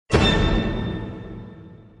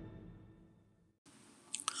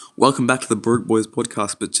Welcome back to the Broke Boys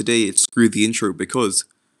podcast, but today it's screw the intro because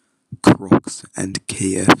Crocs and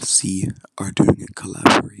KFC are doing a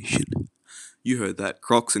collaboration. You heard that,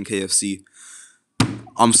 Crocs and KFC.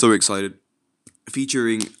 I'm so excited.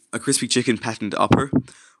 Featuring a crispy chicken patent upper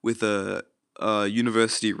with a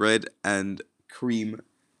university red and cream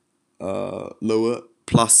lower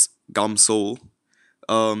plus gum sole,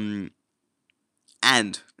 and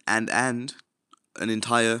an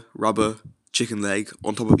entire rubber chicken leg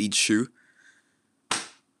on top of each shoe.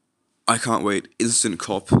 I can't wait. Instant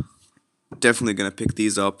cop. Definitely gonna pick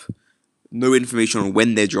these up. No information on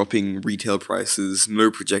when they're dropping, retail prices,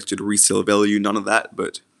 no projected resale value, none of that,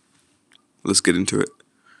 but let's get into it.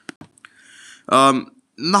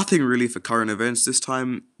 Nothing really for current events this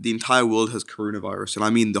time. The entire world has coronavirus, and I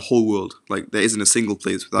mean the whole world. Like, there isn't a single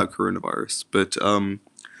place without coronavirus, but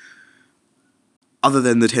other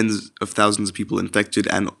than the tens of thousands of people infected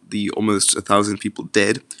and the almost 1,000 people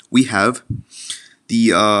dead, we have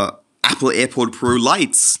the Apple AirPod Pro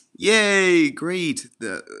lights. Yay! Great!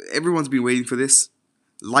 Everyone's been waiting for this.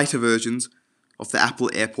 Lighter versions of the Apple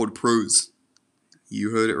AirPod Pros.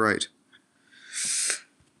 You heard it right.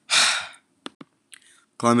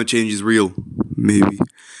 Climate change is real. Maybe.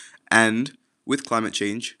 And with climate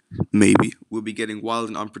change, maybe, we'll be getting wild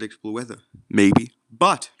and unpredictable weather. Maybe.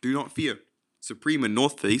 But do not fear. Supreme and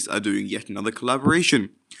North Face are doing yet another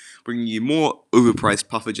collaboration, bringing you more overpriced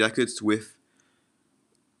puffer jackets with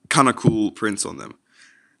kind of cool prints on them.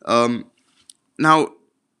 Now,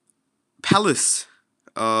 Palace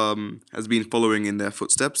has been following in their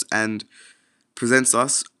footsteps and presents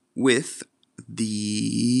us with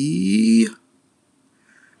the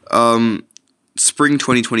Spring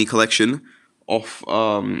 2020 collection of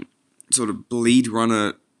sort of Blade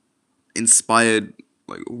Runner inspired,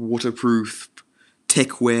 like, waterproof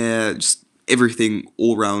tech wear, just everything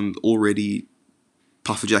all round already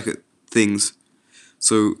puffer jacket things.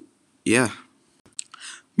 So yeah,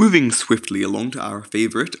 moving swiftly along to our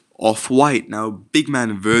favorite, Off-White. Now, big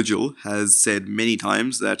man Virgil has said many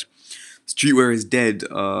times that streetwear is dead,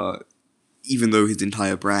 even though his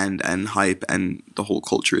entire brand and hype and the whole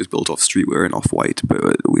culture is built off streetwear and Off-White, but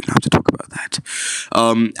we don't have to talk about that.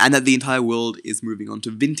 And that the entire world is moving on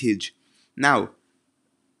to vintage. Now,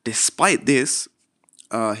 despite this,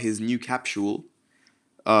 his new capsule,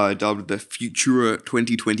 dubbed the Futura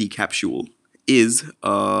 2020 capsule, is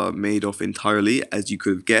made of entirely, as you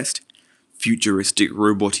could have guessed, futuristic,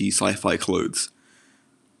 robot-y sci-fi clothes.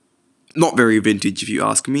 Not very vintage if you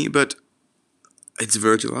ask me, but it's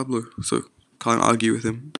Virgil Abloh, so can't argue with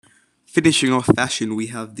him. Finishing off fashion, we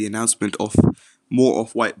have the announcement of more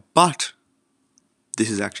Off-White, but this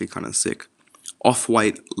is actually kind of sick.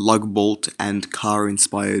 Off-White lug bolt and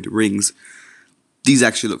car-inspired rings. These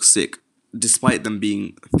actually look sick, despite them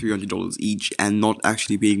being $300 each and not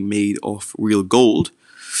actually being made of real gold.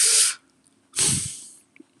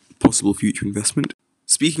 Possible future investment.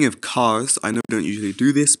 Speaking of cars, I know we don't usually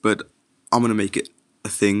do this, but I'm gonna make it a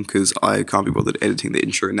thing because I can't be bothered editing the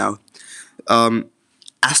intro now.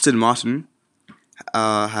 Aston Martin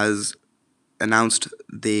has announced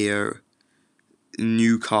their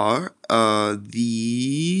new car,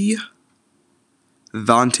 the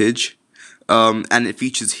Vantage, and it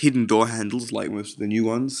features hidden door handles like most of the new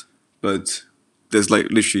ones, but there's like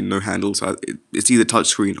literally no handles. It's either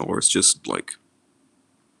touchscreen or it's just like,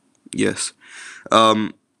 yes.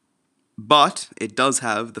 But it does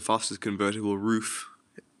have the fastest convertible roof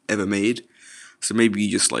ever made, so maybe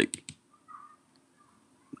you just like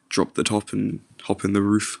drop the top and hop in the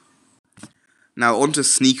roof. Now onto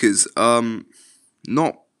sneakers.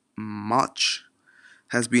 Not much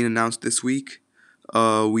has been announced this week.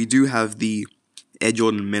 We do have the Air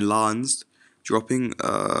Jordan Milans dropping,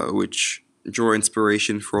 which draw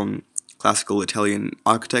inspiration from classical Italian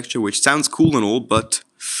architecture, which sounds cool and all, but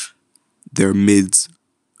they're mids.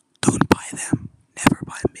 Don't buy them. Never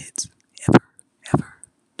buy mids. Ever.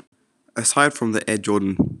 Aside from the Air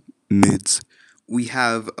Jordan mids, we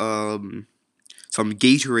have some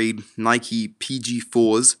Gatorade Nike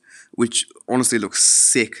PG4s, which honestly looks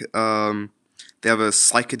sick. They have a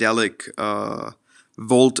psychedelic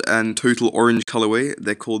Volt and Total Orange colorway.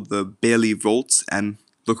 They're called the Barely Volts and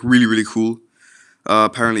look really, really cool.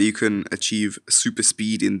 Apparently you can achieve super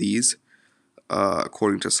speed in these,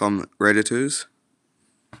 according to some Redditors.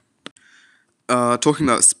 Talking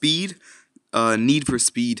about speed, Need for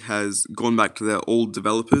Speed has gone back to their old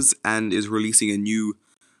developers and is releasing a new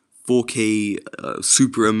 4K,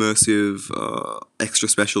 super immersive, extra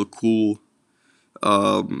special, cool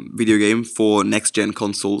video game for next-gen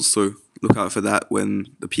consoles, so look out for that when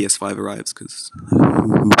the PS5 arrives, because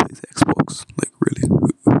who plays Xbox? Like, really?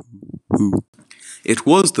 Who? It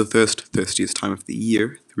was the thirstiest time of the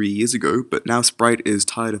year 3 years ago, but now Sprite is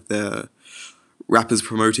tired of their rappers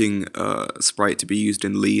promoting Sprite to be used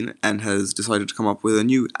in lean and has decided to come up with a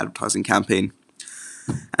new advertising campaign.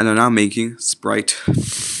 And are now making Sprite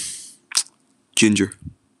ginger.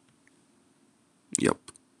 Yep.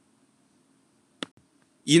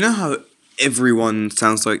 You know how everyone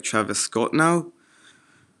sounds like Travis Scott now?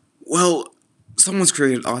 Well, someone's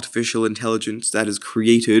created artificial intelligence that has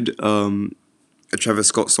created a Travis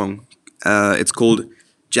Scott song. It's called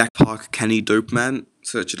Jack Park Kenny Dope Man.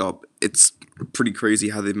 Search it up. It's pretty crazy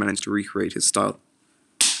how they managed to recreate his style.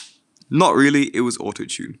 Not really, it was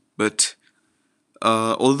auto-tune, but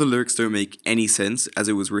all of the lyrics don't make any sense as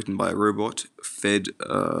it was written by a robot, fed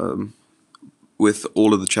with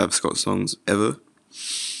all of the Travis Scott songs ever.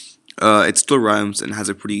 It still rhymes and has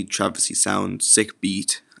a pretty Travisy sound, sick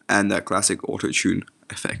beat, and that classic auto-tune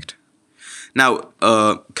effect. Now,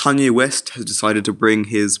 Kanye West has decided to bring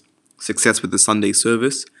his success with the Sunday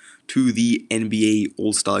service to the NBA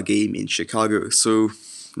All-Star Game in Chicago, so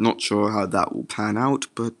not sure how that will pan out,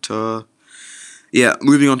 but yeah,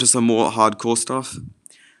 moving on to some more hardcore stuff.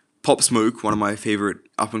 Pop Smoke, one of my favorite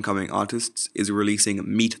up-and-coming artists, is releasing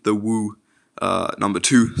Meet the Woo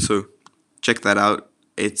 #2, so check that out.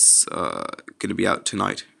 It's gonna be out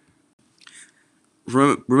tonight.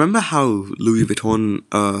 Remember how Louis Vuitton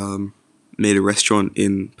made a restaurant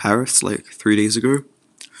in Paris like 3 days ago?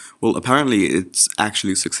 Well, apparently it's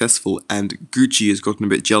actually successful, and Gucci has gotten a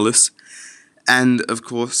bit jealous, and of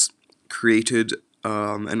course created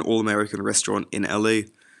an all-American restaurant in LA.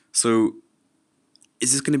 So,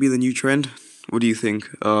 is this going to be the new trend? What do you think?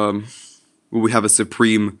 Will we have a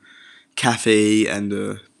Supreme cafe and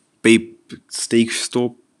a Bape steak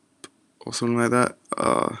store or something like that?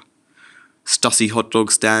 Stussy hot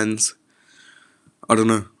dog stands? I don't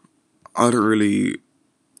know. I don't really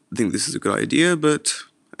think this is a good idea, but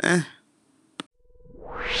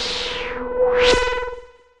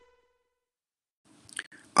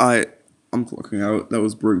I'm clocking out. That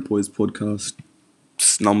was Broke Boys podcast.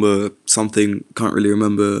 Number something, can't really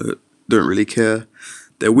remember, don't really care.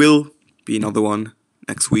 There will be another one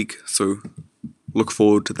next week, so look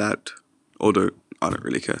forward to that. Or don't, I don't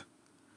really care.